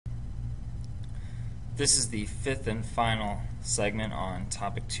This is the fifth and final segment on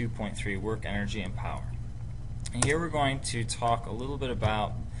topic 2.3, work, energy, and power. And here we're going to talk a little bit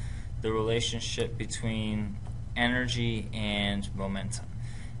about the relationship between energy and momentum.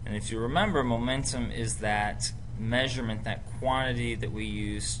 And if you remember, momentum is that measurement, that quantity that we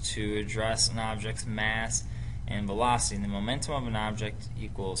use to address an object's mass and velocity. And the momentum of an object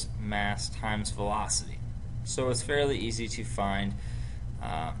equals mass times velocity. So it's fairly easy to find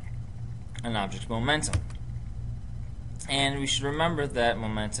an object's momentum. And we should remember that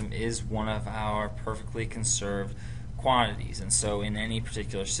momentum is one of our perfectly conserved quantities. And so in any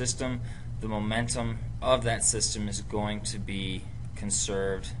particular system, the momentum of that system is going to be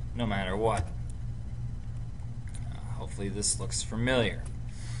conserved no matter what. Hopefully this looks familiar.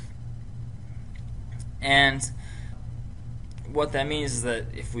 And what that means is that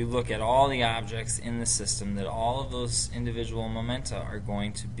if we look at all the objects in the system, that all of those individual momenta are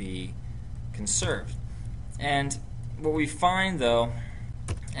going to be conserved. And what we find, though,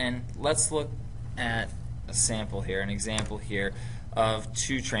 and let's look at a sample here, an example here of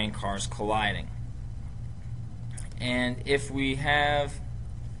two train cars colliding. And if we have,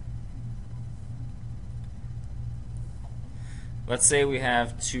 let's say we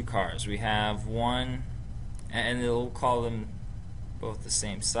have two cars. We have one, and we'll call them both the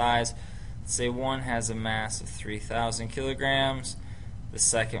same size. Let's say one has a mass of 3,000 kilograms. The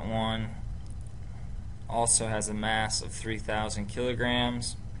second one also has a mass of 3,000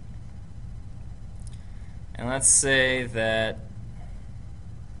 kilograms. And let's say that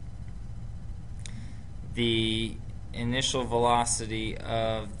the initial velocity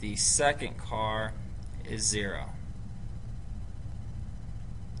of the second car is 0.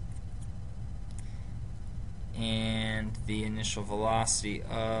 And the initial velocity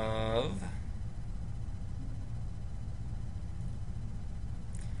of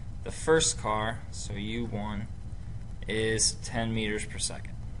the first car, so U1, is 10 meters per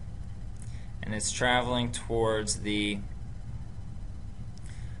second. And it's traveling towards the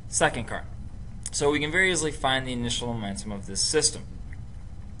second car. So we can very easily find the initial momentum of this system.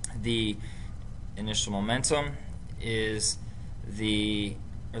 The initial momentum is the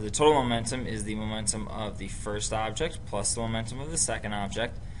total momentum is the momentum of the first object plus the momentum of the second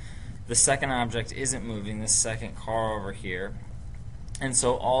object. The second object isn't moving, the second car over here. And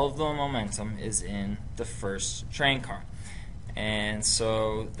so all of the momentum is in the first train car. And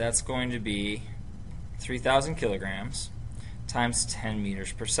so that's going to be 3,000 kilograms times 10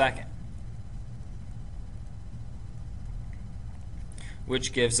 meters per second,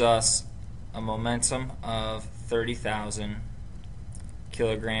 which gives us a momentum of 30,000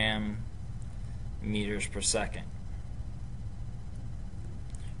 kilogram meters per second.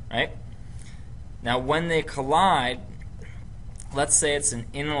 Right? Now when they collide, let's say it's an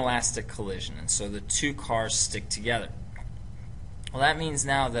inelastic collision, and so the two cars stick together. Well, that means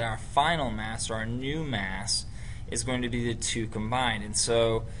now that our final mass, or our new mass, is going to be the two combined. And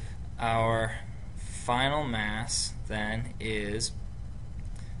so our final mass then is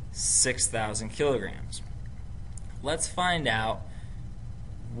 6,000 kilograms. Let's find out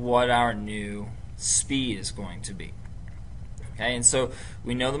what our new speed is going to be. Okay, and so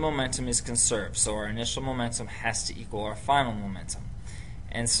we know the momentum is conserved, so our initial momentum has to equal our final momentum.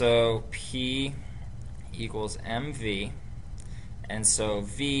 And so P equals mv, and so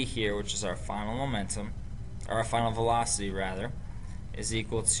v here, which is our final momentum, or our final velocity rather, is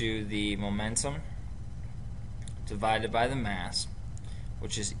equal to the momentum divided by the mass,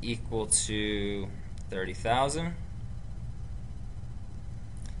 which is equal to 30,000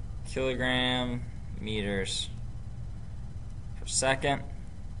 kilogram meters per second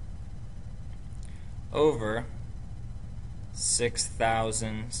over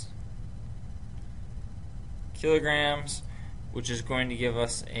 6,000 kilograms, which is going to give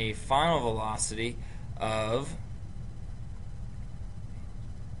us a final velocity of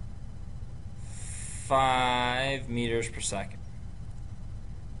 5 meters per second.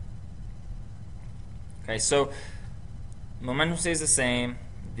 Okay, so momentum stays the same,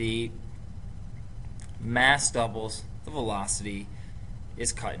 the mass doubles, the velocity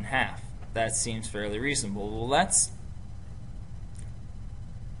is cut in half. That seems fairly reasonable. Well, let's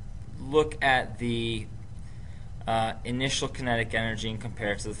look at the initial kinetic energy and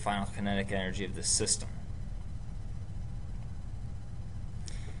compare it to the final kinetic energy of this system.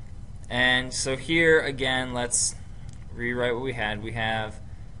 And so here again, let's rewrite what we had. We have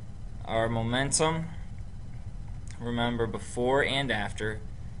our momentum, remember before and after,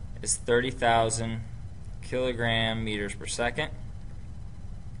 is 30,000 kilogram meters per second.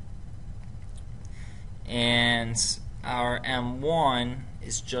 And our M1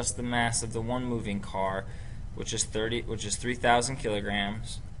 is just the mass of the one moving car, which is 3,000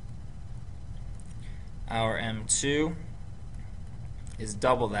 kilograms. Our M2 is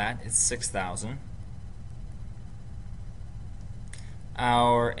double that, it's 6,000.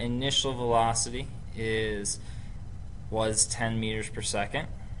 Our initial velocity was 10 meters per second,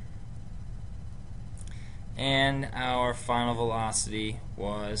 and our final velocity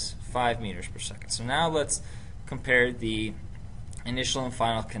was 5 meters per second. So now let's compare the initial and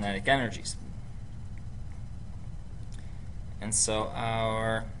final kinetic energies. And so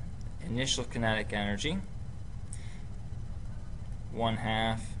our initial kinetic energy,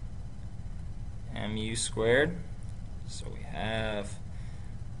 1/2 mu squared. So we have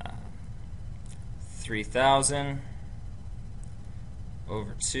 3,000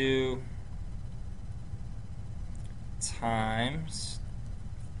 over 2 times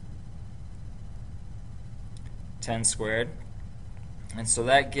 10 squared. And so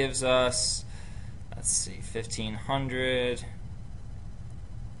that gives us, let's see, 1,500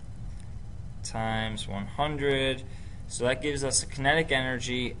 times 100. So that gives us a kinetic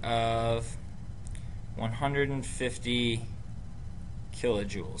energy of 150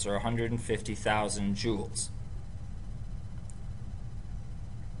 kilojoules, or 150,000 joules.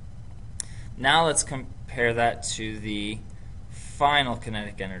 Now let's compare that to the final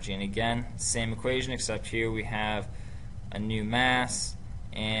kinetic energy. And again, same equation, except here we have a new mass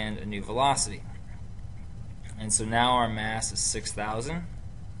and a new velocity. And so now our mass is 6,000.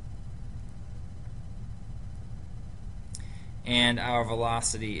 And our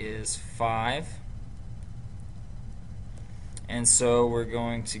velocity is 5. And so we're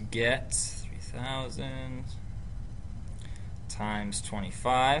going to get 3,000 times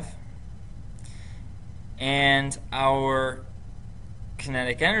 25. And our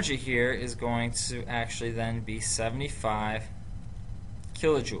kinetic energy here is going to actually then be 75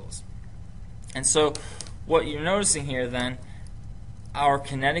 kilojoules. And so what you're noticing here then, our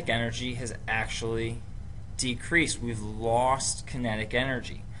kinetic energy has actually decreased. We've lost kinetic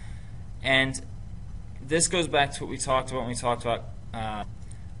energy. And this goes back to what we talked about when we talked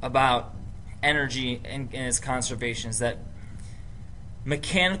about energy and its conservation, is that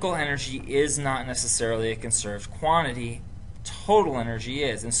mechanical energy is not necessarily a conserved quantity. Total energy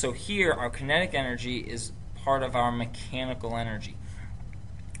is. And so here our kinetic energy is part of our mechanical energy.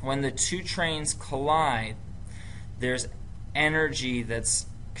 When the two trains collide, there's energy that's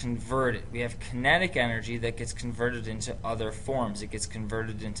converted. We have kinetic energy that gets converted into other forms. It gets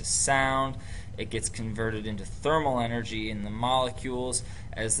converted into sound. It gets converted into thermal energy in the molecules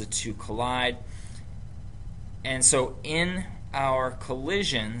as the two collide. And so in our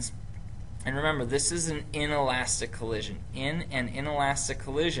collisions, and remember, this is an inelastic collision. In an inelastic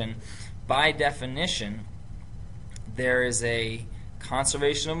collision, by definition, there is a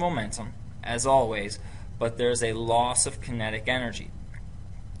conservation of momentum, as always, but there's a loss of kinetic energy.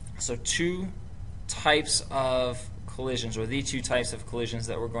 So two types of collisions, or the two types of collisions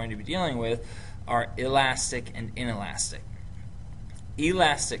that we're going to be dealing with, are elastic and inelastic.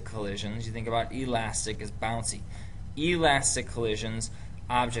 Elastic collisions, you think about elastic as bouncy. Elastic collisions,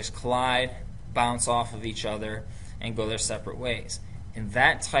 objects collide, bounce off of each other, and go their separate ways. In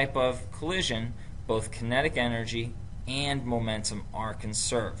that type of collision, both kinetic energy and momentum are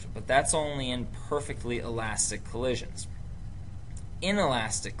conserved, but that's only in perfectly elastic collisions.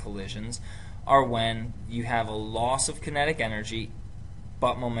 Inelastic collisions are when you have a loss of kinetic energy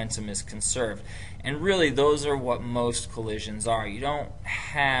but momentum is conserved. And really those are what most collisions are. You don't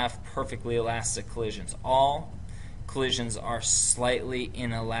have perfectly elastic collisions. All collisions are slightly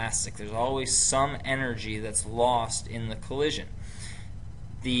inelastic. There's always some energy that's lost in the collision.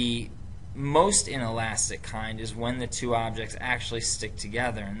 The most inelastic kind is when the two objects actually stick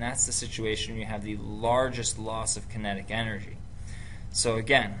together, and that's the situation where you have the largest loss of kinetic energy. So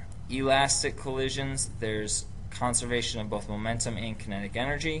again, elastic collisions, there's conservation of both momentum and kinetic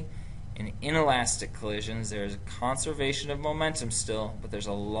energy. In inelastic collisions, there's conservation of momentum still, but there's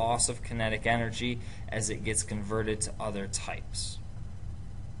a loss of kinetic energy as it gets converted to other types.